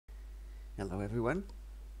Hello everyone.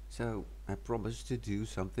 So I promised to do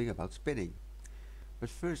something about spinning. But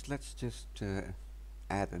first let's just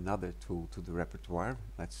add another tool to the repertoire.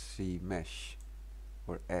 Let's see mesh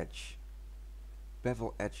or edge.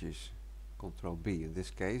 Bevel edges. Control B in this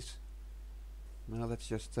case. Now let's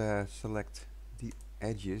just select the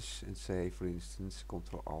edges and say, for instance,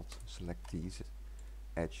 Control Alt, select these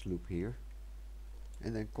edge loop here.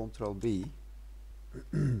 And then Control B.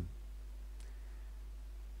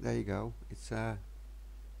 There you go.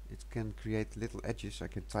 It can create little edges. I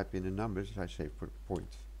can type in the numbers. I say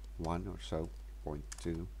 0.1 or so,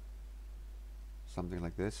 0.2, something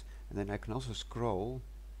like this. And then I can also scroll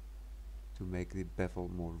to make the bevel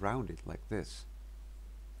more rounded, like this.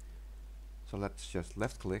 So let's just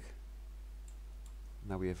left click.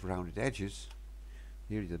 Now we have rounded edges.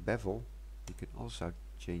 Here the bevel. You can also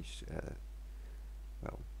change,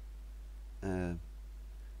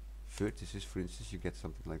 vertices, for instance. You get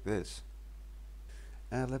something like this.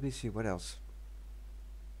 Let me see what else.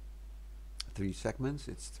 3 segments.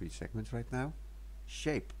 It's 3 segments right now.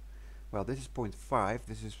 Shape. Well, this is 0.5.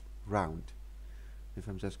 This is round. If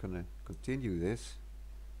I'm just gonna continue this,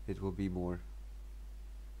 it will be more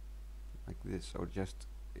like this, or just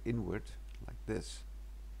inward like this.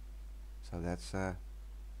 So that's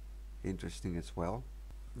interesting as well.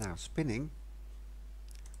 Now spinning.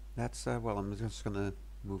 That's well, I'm just gonna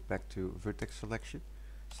move back to vertex selection.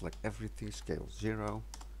 Select everything, scale 0,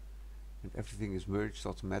 and everything is merged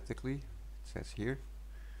automatically, it says here.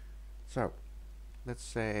 So let's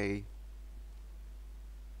say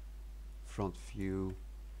front view.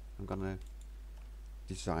 I'm gonna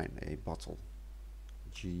design a bottle.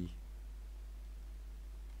 G.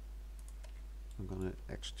 I'm gonna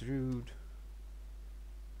extrude.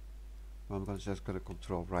 Well, I'm just gonna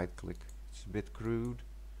control right click. It's a bit crude.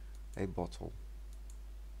 A bottle.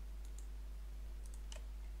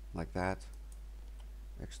 Like that.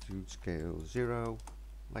 Extrude scale 0.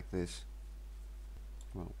 Like this.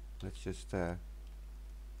 Well, let's just extrude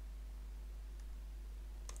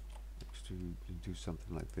and do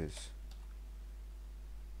something like this.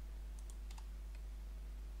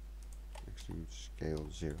 Extrude scale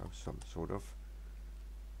 0, some sort of.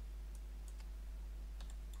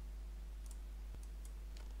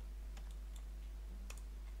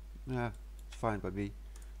 Yeah, it's fine by me.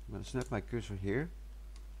 I'm going to snap my cursor here.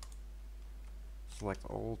 Select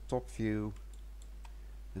all, top view,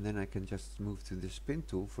 and then I can just move to the spin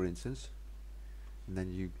tool, for instance, and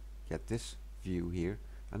then you get this view here.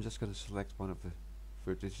 I'm just going to select one of the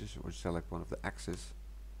vertices, or select one of the axes,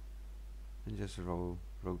 and just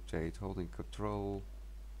rotate, holding control,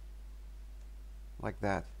 like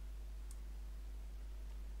that.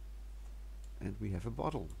 And we have a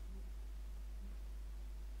bottle,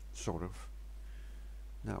 sort of.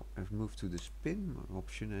 Now I've moved to the spin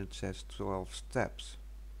option and it says 12 steps.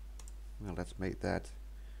 Well, let's make that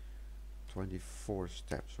 24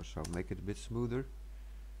 steps or so. Make it a bit smoother.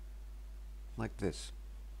 Like this.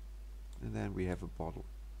 And then we have a bottle.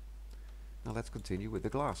 Now let's continue with the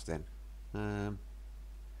glass then. Well,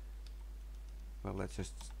 let's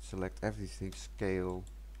just select everything, scale.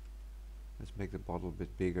 Let's make the bottle a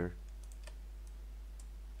bit bigger.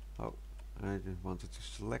 Oh, I wanted to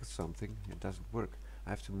select something. It doesn't work. I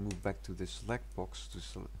have to move back to the select box to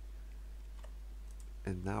select,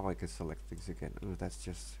 and now I can select things again. Oh, that's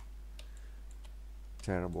just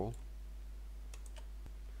terrible.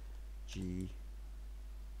 G.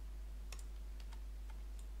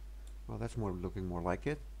 Well, that's looking more like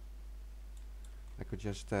it. I could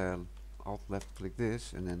just Alt left click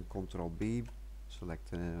this and then Control B,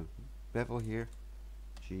 select bevel here.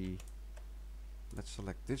 G. Let's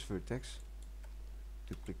select this vertex.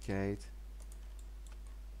 Duplicate.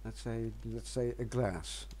 Let's say a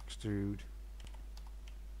glass. Extrude.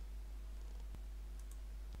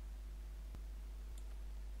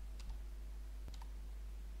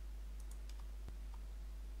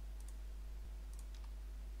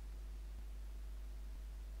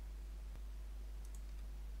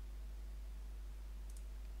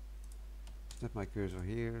 Snap my cursor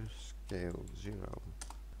here. Scale 0.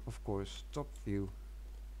 Of course, top view.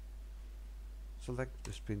 Select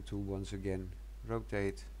the spin tool once again.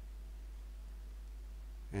 Rotate.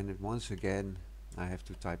 And then once again I have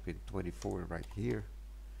to type in 24 right here.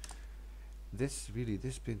 This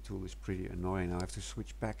spin tool is pretty annoying. I have to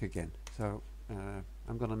switch back again. So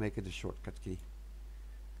I'm gonna make it a shortcut key.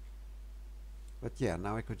 But yeah,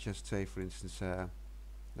 now I could just say, for instance,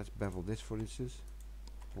 let's bevel this, for instance.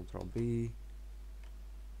 Control B.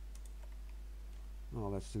 Well,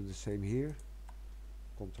 let's do the same here.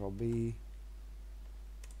 Control B.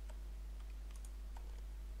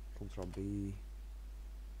 Control B.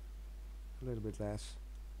 a little bit less.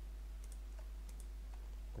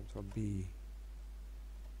 CTRL+B.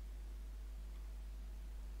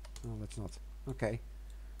 Oh, that's not. Okay.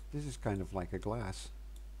 This is kind of like a glass.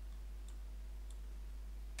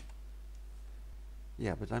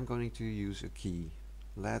 Yeah, but I'm going to use a key.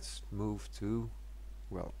 Let's move to,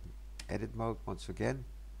 well, edit mode once again.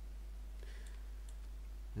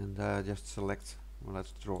 And just select, well,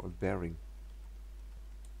 let's draw a bearing.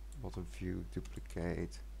 Bottom view,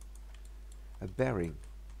 duplicate. A bearing.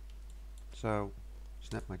 So,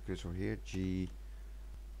 snap my cursor here, G.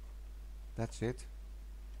 That's it.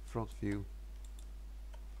 Front view.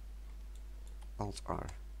 Alt-R.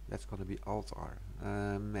 That's going to be Alt-R.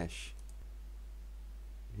 Mesh.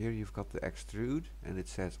 Here you've got the extrude, and it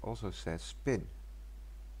also says spin.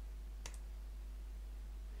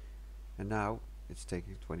 And now it's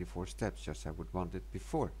taking 24 steps, just as I would want it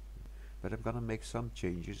before. But I'm gonna make some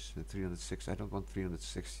changes. 306. I don't want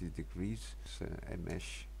 360 degrees. A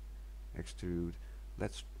mesh, extrude.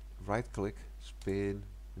 Let's right-click, spin,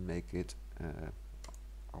 and make it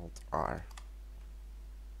Alt-R.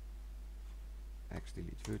 X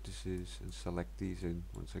delete vertices and select these in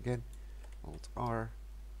once again. Alt-R.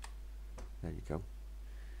 There you go.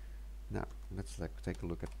 Now let's take a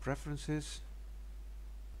look at preferences.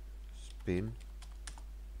 Spin.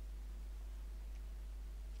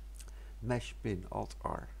 Mesh spin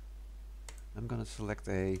Alt-R. I'm gonna select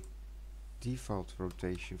a default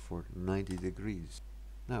rotation for 90 degrees.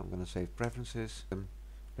 Now I'm gonna save preferences.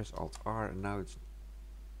 Press Alt-R and now it's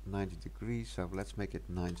 90 degrees. So let's make it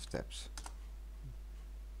 9 steps.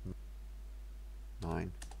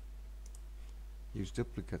 9. Use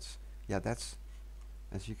duplicates. Yeah, that's,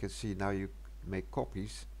 as you can see, now you make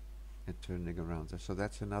copies and turning around. So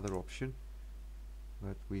that's another option,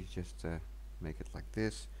 but we just make it like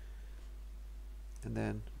this, and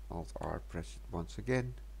then Alt-R, press it once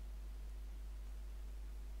again.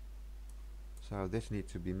 So this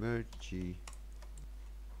needs to be merged. G.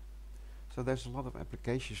 So there's a lot of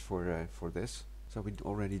applications for this. So we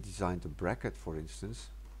already designed a bracket, for instance.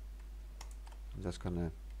 I'm just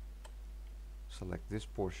gonna select this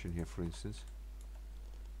portion here, for instance,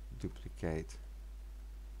 duplicate,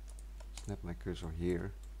 snap my cursor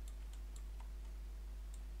here.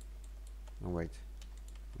 No, wait,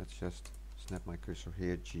 let's just snap my cursor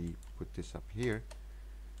here, G, put this up here,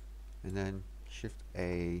 and then Shift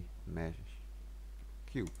A, mesh,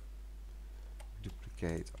 cube,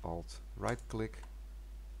 duplicate, Alt, right click,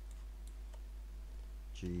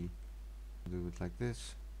 G, do it like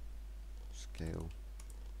this, scale,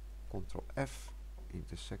 Ctrl F,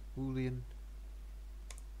 intersect boolean.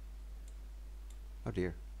 Oh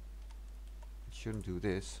dear, it shouldn't do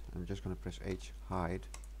this. I'm just going to press H, hide,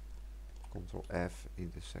 Ctrl F,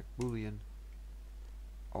 intersect boolean,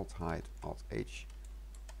 Alt hide, Alt H.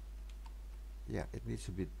 Yeah, it needs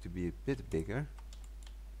to be a bit bigger.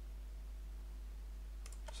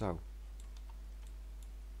 So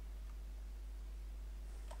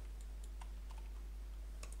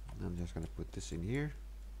I'm just going to put this in here.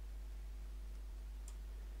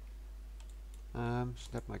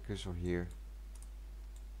 Snap my cursor here,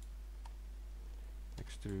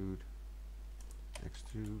 extrude,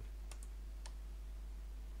 extrude,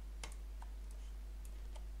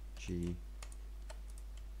 G,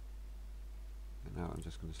 and now I'm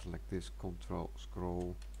just going to select this, Control,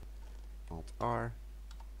 scroll, Alt R,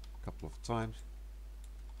 a couple of times,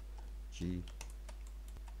 G.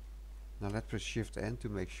 Now let's press Shift N to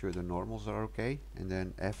make sure the normals are okay, and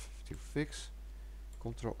then F to fix.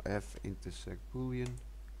 Ctrl F, intersect boolean,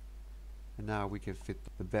 and now we can fit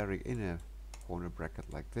the bearing in a corner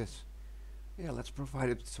bracket like this. Yeah, let's provide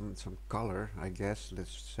it some color, I guess.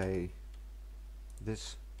 Let's say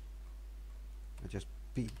this, just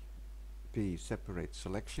P separate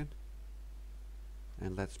selection,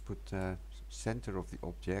 and let's put center of the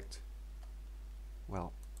object,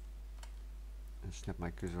 well, and snap my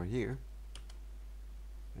cursor here,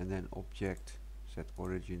 and then object, set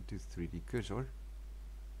origin to 3D cursor.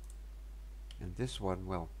 And this one,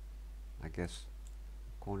 well, I guess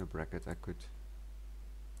corner bracket, I could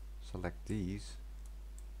select these,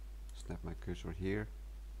 snap my cursor here,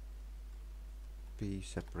 P,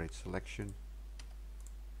 separate selection,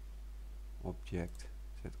 object,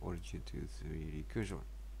 set origin to 3D cursor.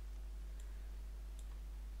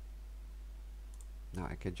 Now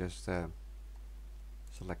I can just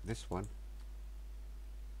select this one,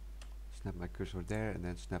 snap my cursor there, and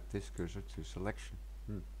then snap this cursor to selection.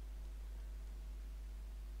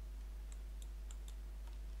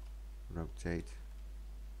 Rotate.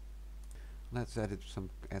 Let's add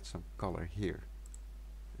some color here,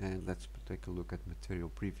 and let's take a look at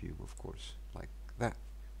material preview, of course, like that.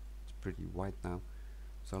 Let's pretty white now.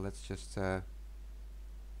 So let's just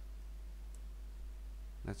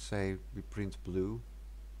let's say we print blue,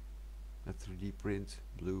 a 3D print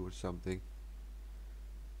blue or something,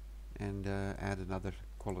 and add another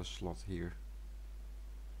color slot here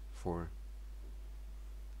for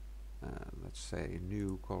let's say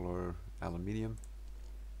new color aluminium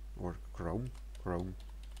or chrome.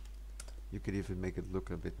 You could even make it look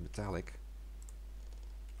a bit metallic.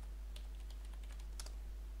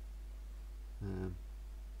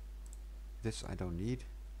 This I don't need.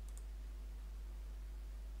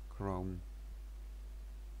 Chrome.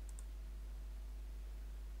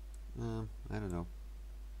 I don't know.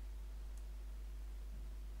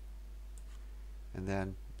 And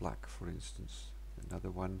then black, for instance. Another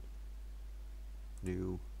one.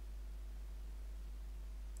 New.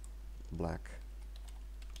 Black.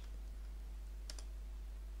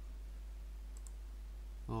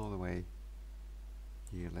 All the way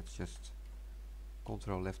here. Let's just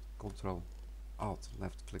Control Alt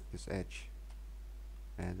left click this edge,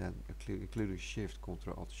 and then including Shift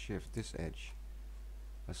Control Alt Shift this edge.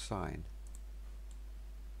 Assign.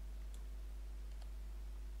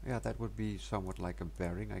 Yeah, that would be somewhat like a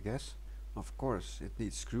bearing, I guess. Of course, it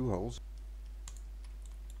needs screw holes.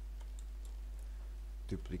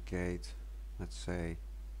 Duplicate, let's say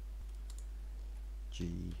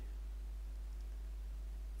G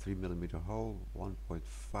 3mm hole,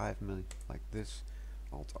 1.5 mm, like this.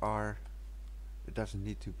 Alt R. It doesn't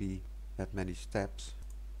need to be that many steps.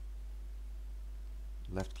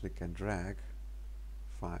 Left click and drag.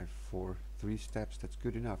 5, 4, 3 steps, that's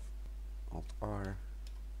good enough. Alt R.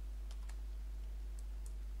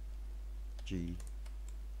 G.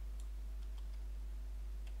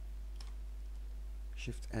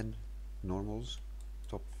 Shift N, normals,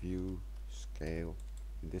 top view, scale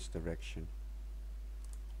in this direction.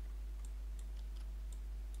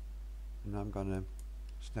 And I'm gonna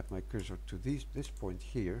snap my cursor to this point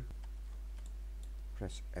here.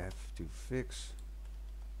 Press F to fix.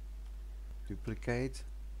 Duplicate.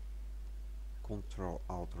 Control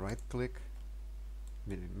Alt right click.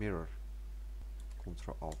 Mirror.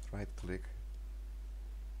 Control Alt right click.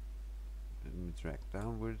 And drag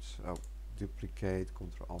downwards. Oh, duplicate.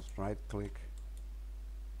 Control Alt right click.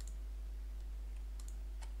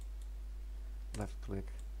 Left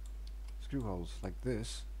click. Screw holes like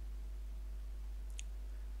this.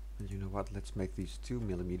 And you know what, let's make these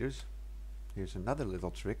 2mm. Here's another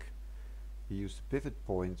little trick. We use the pivot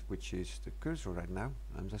point, which is the cursor right now.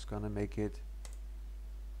 I'm just gonna make it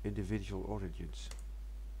individual origins.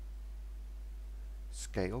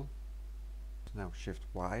 Scale. Now Shift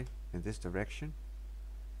Y in this direction.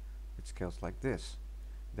 It scales like this.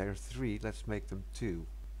 There are 3, let's make them 2.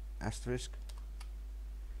 Asterisk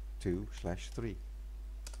 2/3.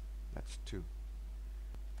 That's 2.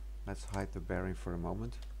 Let's hide the bearing for a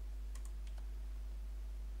moment.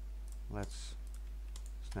 Let's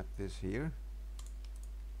snap this here.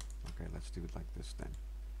 Okay, let's do it like this then.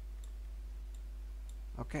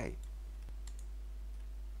 Okay.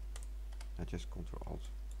 I just Control Alt.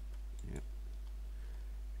 Yeah.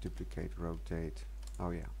 Duplicate, rotate. Oh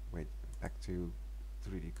yeah, wait, back to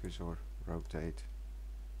 3D cursor, rotate.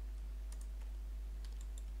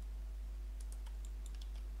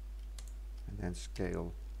 And then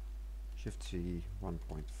scale. Shift C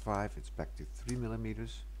 1.5, it's back to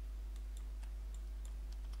 3mm.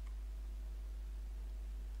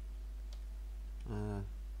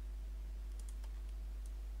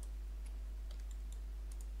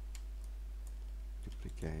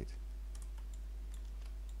 Duplicate.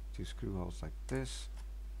 2 screw holes like this.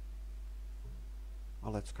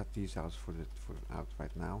 Oh, let's cut these out out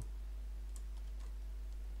right now.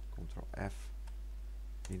 Control F.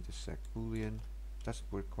 Intersect Boolean.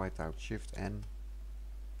 Doesn't work quite out. Shift N.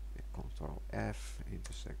 Control F.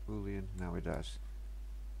 Intersect Boolean. Now it does.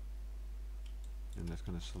 And I'm just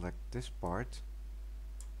going to select this part.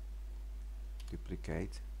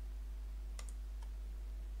 Duplicate.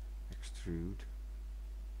 Extrude.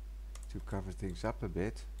 To cover things up a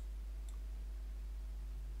bit.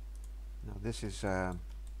 Now this is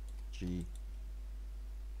G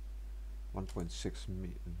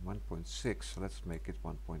 1.6, so let's make it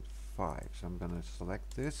 1.5. So I'm gonna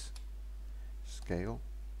select this, scale,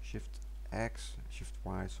 Shift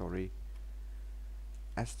Y, sorry,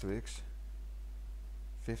 asterisk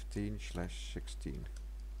 15/16.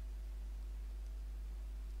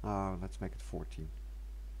 Let's make it 14.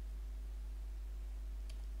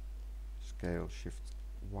 Scale, Shift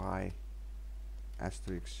Y,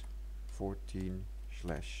 asterisk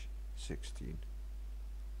 14/16.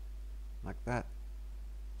 Like that.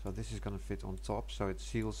 So this is going to fit on top, so it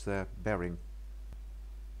seals the bearing.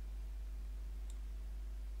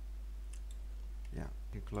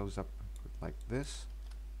 You close up like this.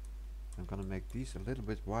 I'm gonna make these a little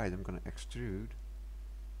bit wide. I'm gonna extrude.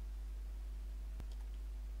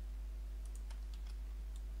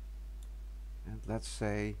 And let's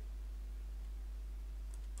say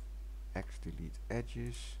X delete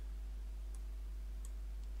edges.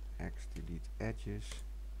 X delete edges.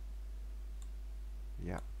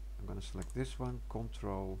 Yeah, I'm gonna select this one,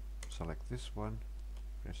 Control, select this one,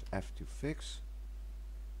 press F to fix.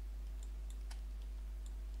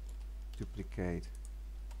 Duplicate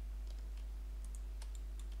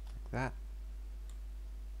like that.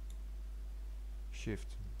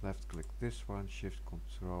 Shift left click this one, Shift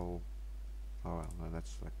Control. Oh well, no,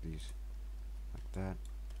 let's select these like that.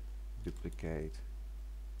 Duplicate.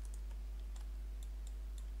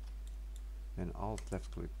 Then Alt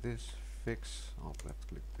left click this, fix. Alt left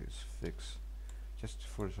click this, fix. Just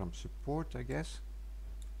for some support, I guess.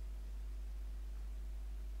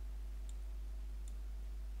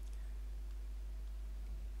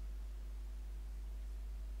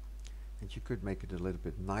 And you could make it a little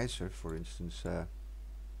bit nicer, for instance,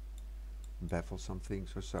 bevel some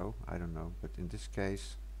things or so, I don't know, but in this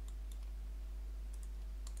case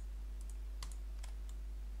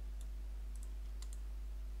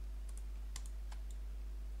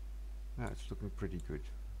it's looking pretty good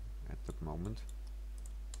at the moment.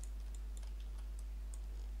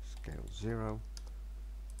 Scale 0,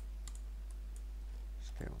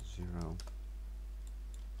 scale 0.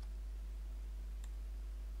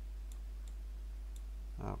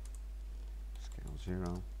 Oh, scale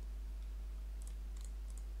 0.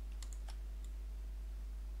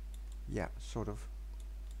 Yeah, sort of.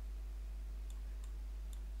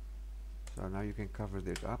 So now you can cover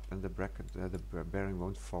this up and the bracket, the bearing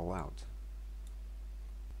won't fall out.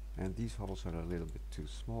 And these holes are a little bit too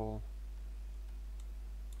small.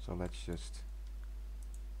 So let's just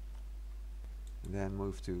then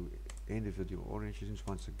move to individual origins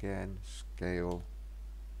once again, scale,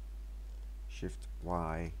 Shift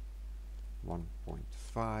Y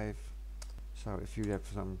 1.5. So if you have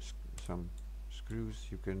some screws,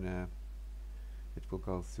 you can it will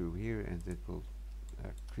go through here and it will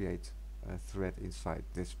create a thread inside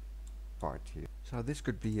this part here. So this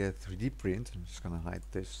could be a 3D print. I'm just gonna hide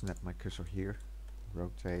this, snap my cursor here,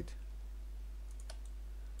 rotate.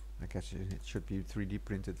 I guess it should be 3D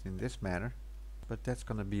printed in this manner, but that's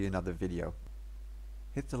gonna be another video.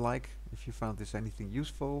 Hit the like if you found this anything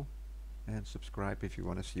useful, and subscribe if you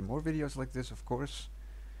want to see more videos like this, of course,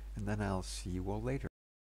 and then I'll see you all later.